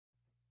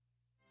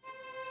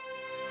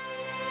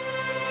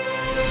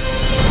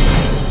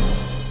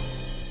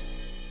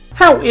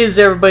How is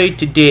everybody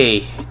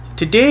today?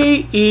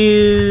 Today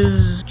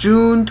is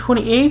June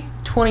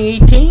 28th,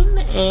 2018,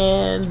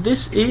 and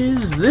this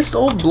is This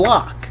Old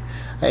Block.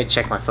 I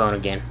check my phone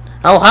again.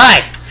 Oh,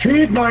 hi!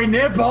 Feed my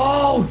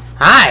nipples!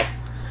 Hi!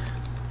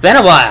 Been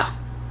a while.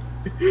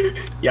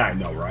 Yeah, I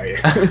know, right?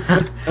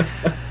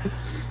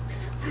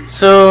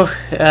 So,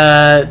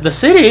 the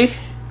city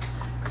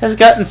has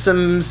gotten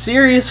some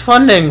serious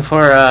funding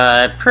for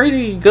a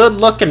pretty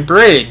good-looking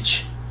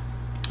bridge.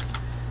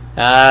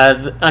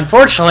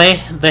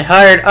 Unfortunately, they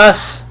hired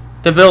us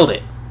to build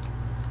it.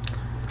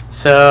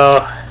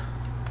 So,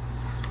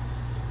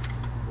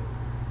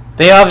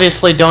 they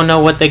obviously don't know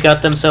what they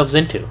got themselves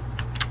into.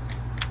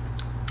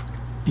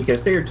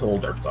 Because they are total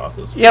dirt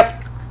sauces.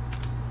 Yep.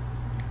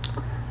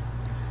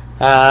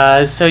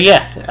 So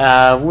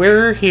yeah,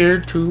 we're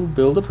here to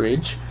build a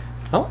bridge.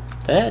 Oh,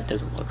 that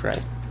doesn't look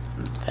right.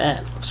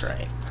 That looks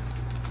right.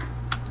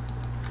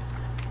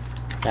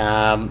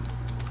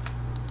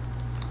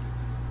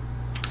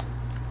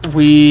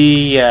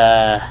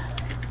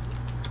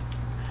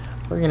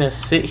 We're gonna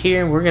sit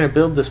here and we're gonna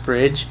build this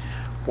bridge.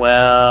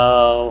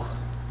 Well,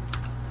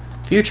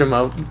 future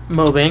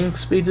Mobinng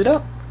speeds it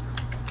up.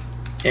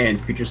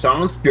 And future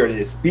song spirit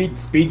is speed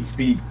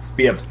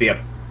up.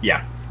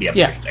 Yeah, speed up.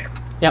 Yeah. Stick.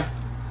 Yep.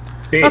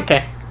 Speed.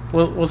 Okay.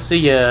 We'll see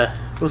you.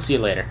 We'll see you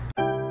later.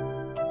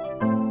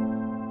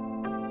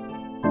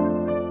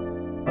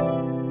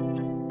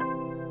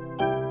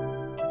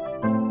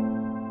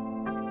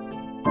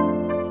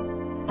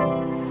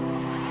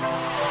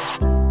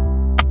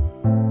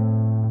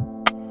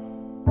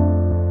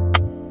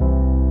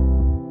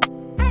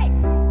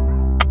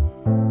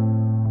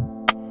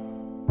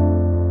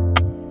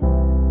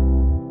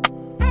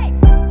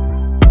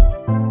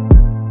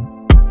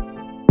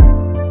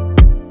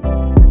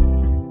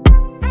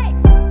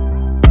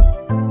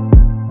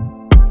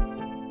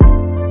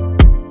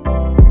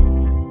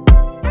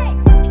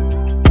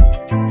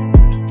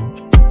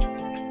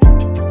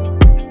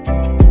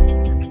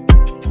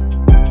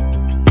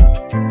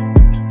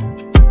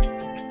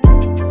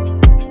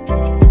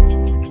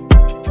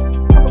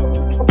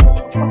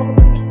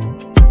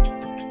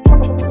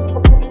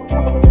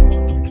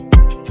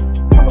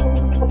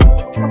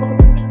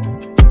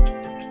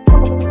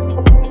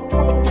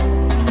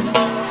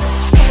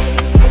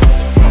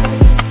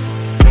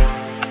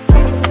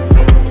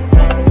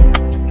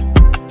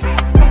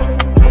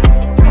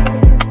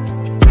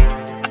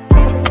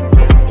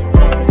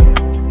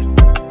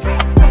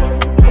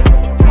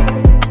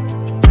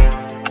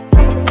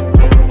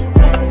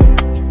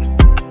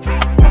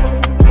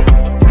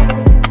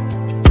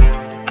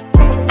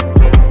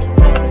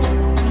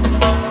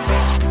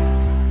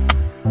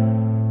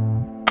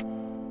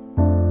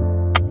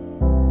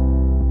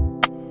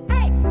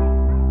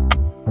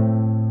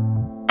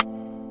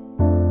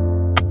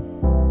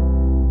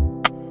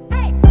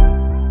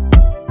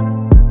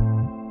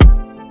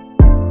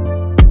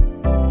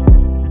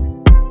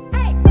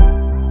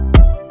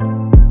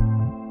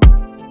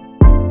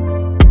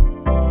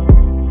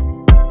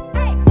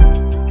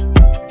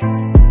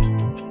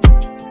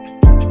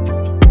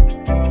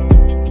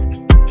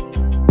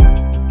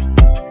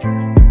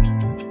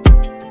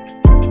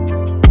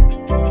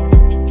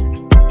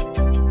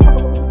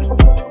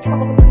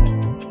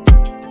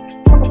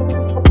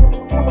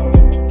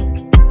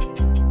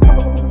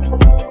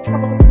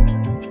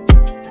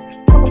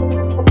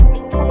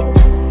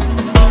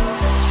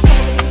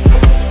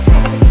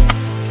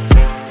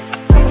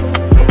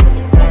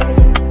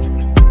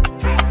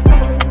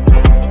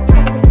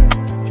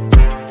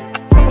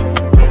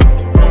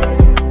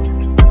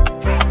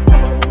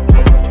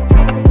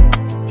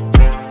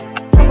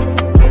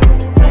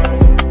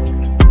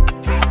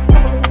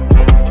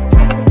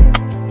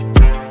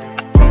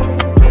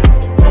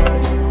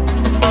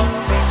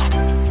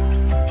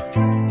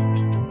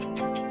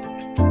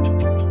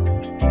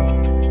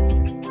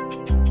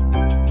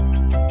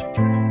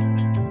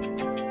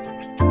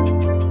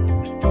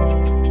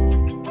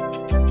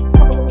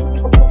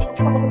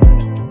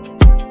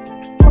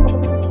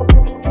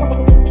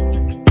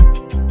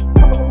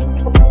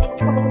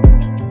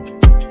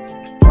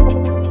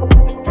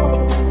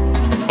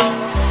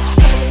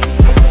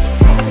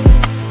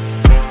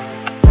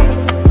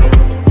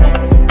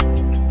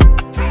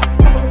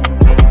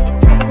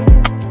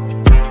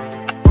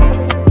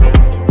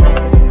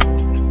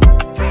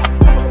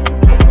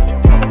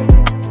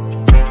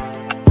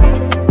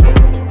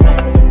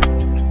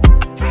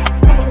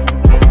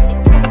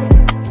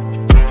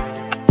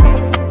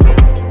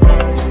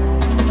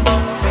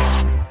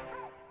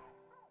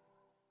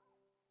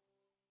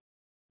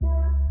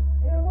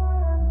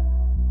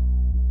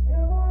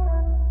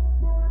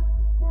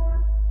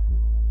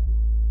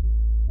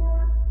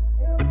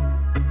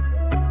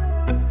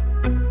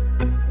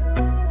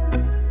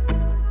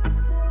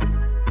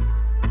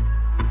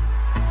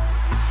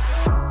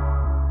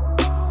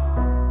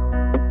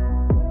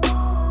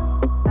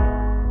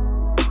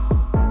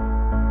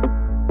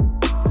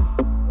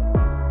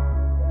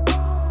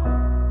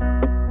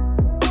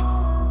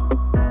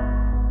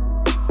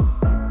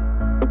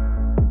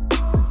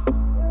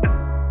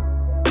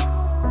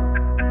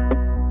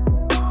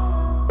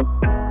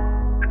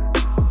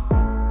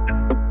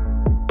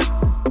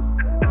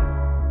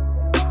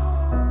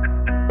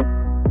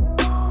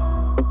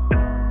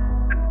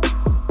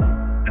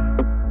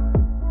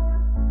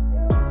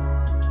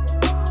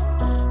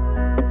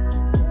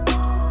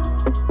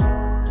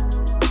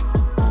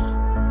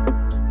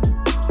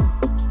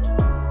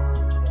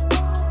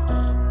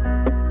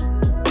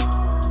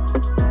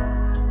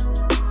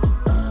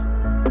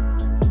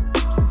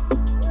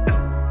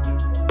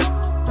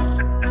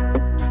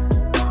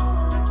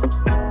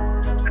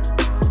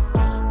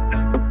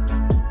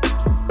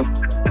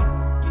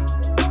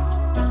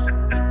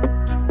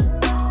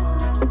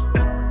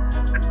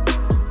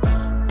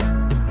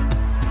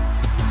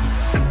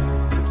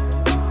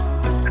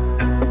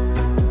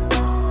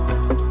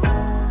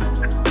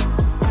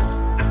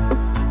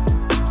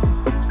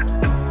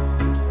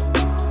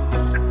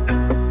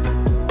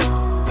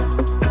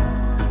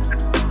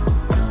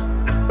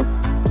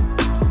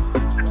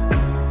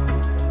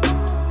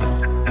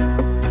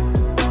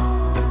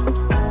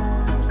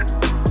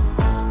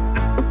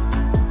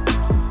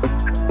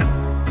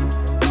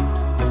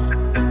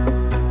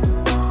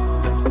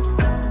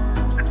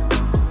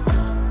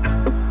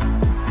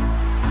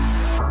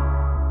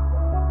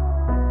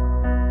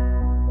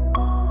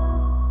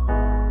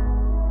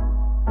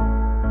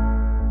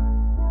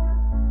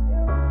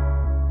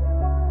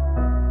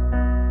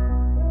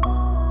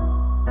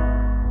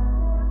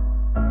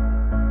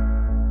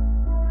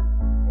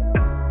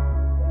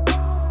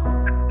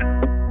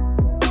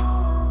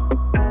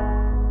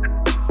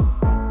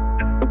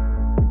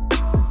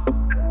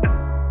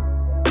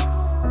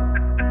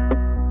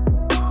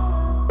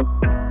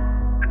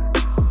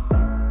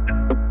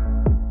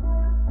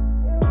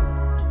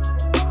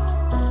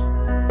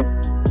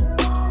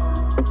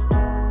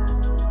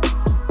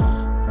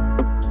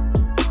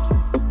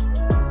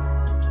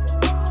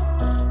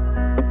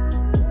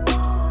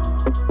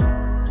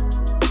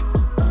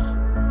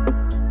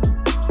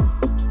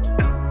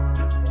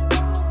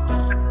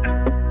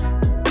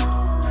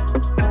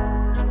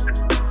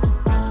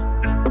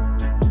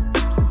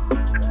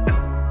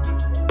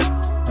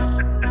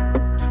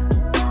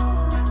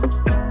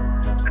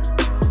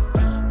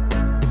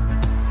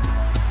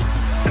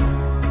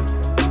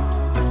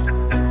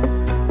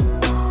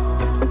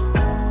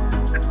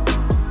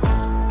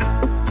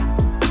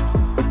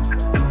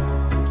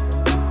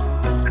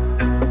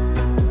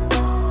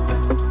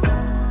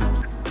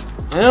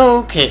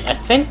 Okay, I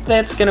think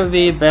that's gonna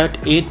be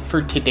about it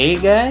for today,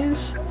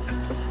 guys.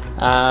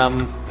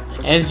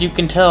 As you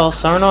can tell,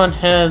 Sarnon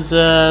has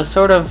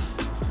sort of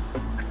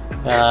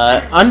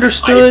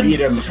understood I beat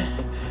him.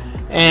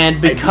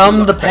 and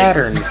become the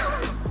pattern.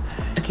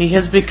 He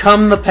has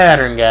become the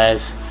pattern,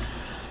 guys.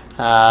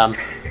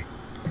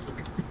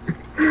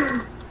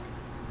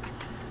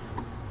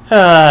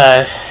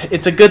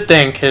 It's a good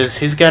thing, because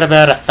he's got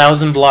about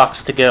 1,000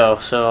 blocks to go,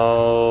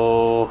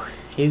 so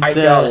he's I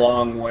got a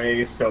long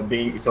way, so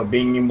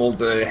being able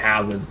to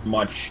have as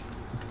much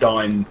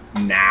done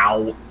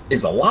now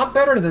is a lot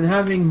better than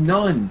having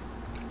none.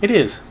 It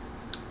is.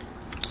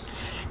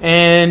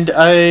 And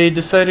I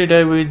decided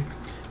I would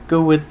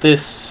go with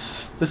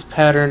this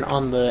pattern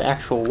on the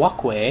actual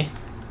walkway.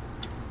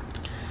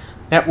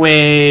 That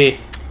way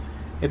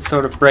it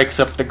sort of breaks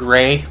up the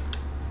gray.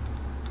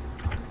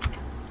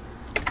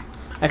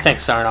 I think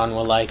Sarnon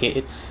will like it.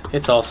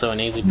 It's also an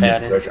easy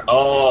pattern.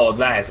 Oh,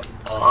 that is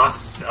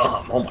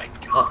awesome! Oh my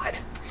god.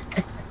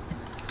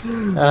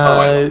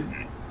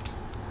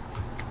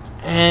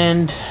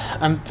 And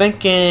I'm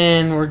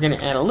thinking we're gonna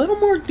add a little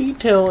more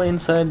detail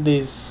inside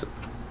these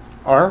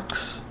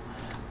arcs,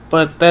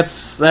 but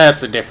that's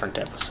a different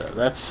episode.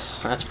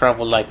 That's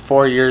probably like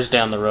 4 years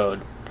down the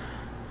road.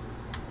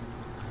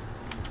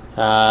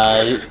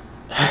 Boy,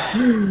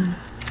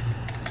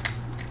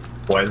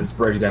 is this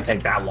bridge gonna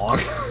take that long?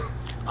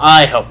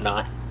 I hope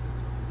not.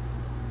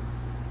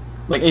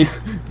 Like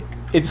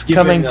it's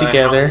coming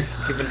together.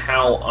 Given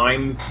how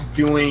I'm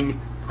doing,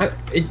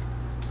 it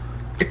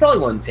probably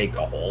wouldn't take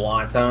a whole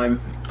lot of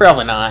time.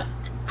 Probably not.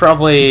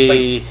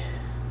 Probably,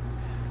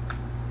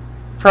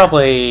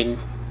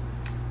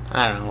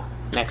 I don't know,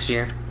 next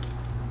year.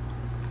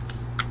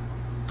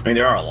 I mean,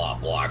 there are a lot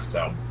of blocks,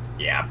 so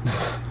yeah.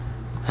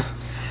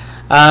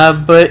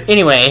 But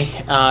anyway,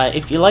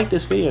 if you like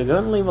this video, go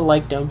and leave a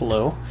like down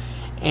below.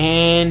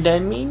 And, I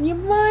mean, you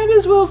might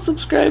as well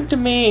subscribe to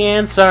me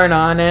and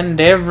Sarnon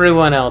and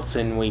everyone else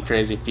in We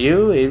Crazy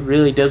Few. It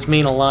really does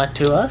mean a lot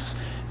to us.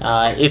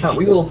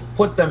 We will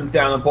put them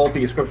down in both the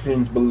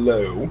descriptions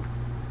below.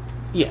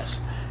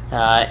 Yes.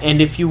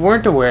 And if you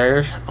weren't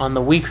aware, on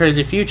the We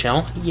Crazy Few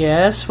channel,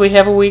 yes, we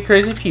have a We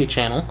Crazy Few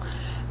channel.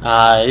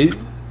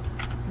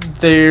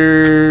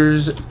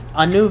 There's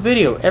a new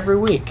video every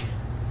week.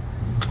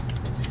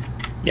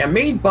 Yeah,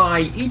 made by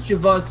each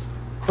of us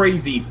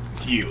crazy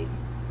few.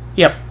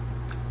 Yep.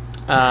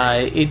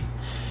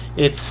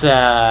 It's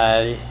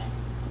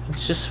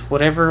just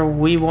whatever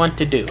we want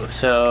to do.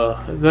 So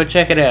go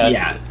check it out.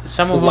 Yeah.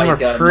 Some of them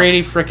are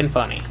pretty freaking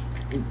funny.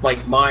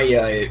 Like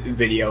my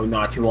video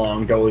not too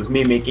long ago was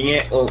me making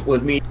it.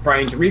 Was me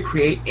trying to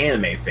recreate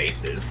anime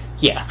faces.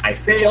 Yeah. I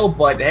failed,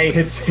 but hey,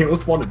 it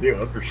was fun to do.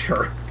 That's for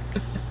sure.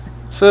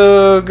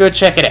 So go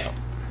check it out.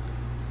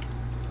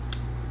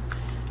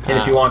 And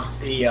if you want to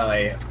see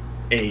a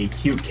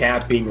cute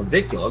cat being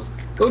ridiculous,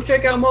 go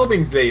check out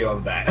Mobing's video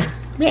of that.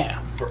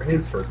 Yeah. For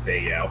his first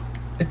video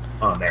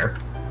on there.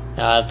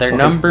 They're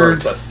numbered.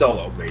 His first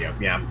solo video,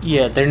 yeah.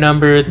 Yeah, they're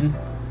numbered.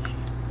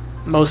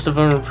 Most of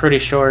them are pretty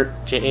short.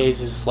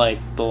 Jay's is like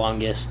the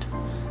longest.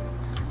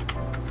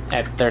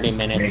 At 30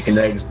 minutes.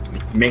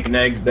 Making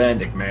eggs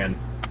Benedict, man.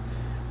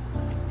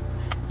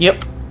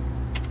 Yep.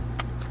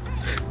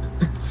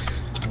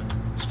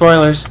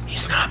 Spoilers,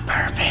 he's not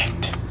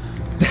perfect.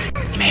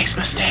 He makes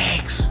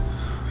mistakes.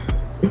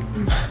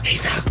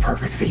 He's not as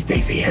perfect as he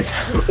thinks he is.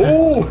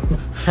 Ooh!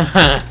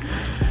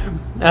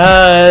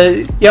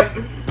 Yep.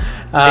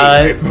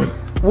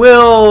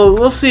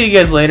 We'll see you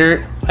guys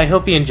later. I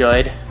hope you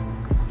enjoyed.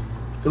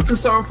 So this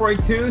is Sarnon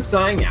 42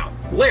 signing out.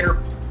 Later.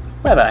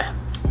 Bye-bye.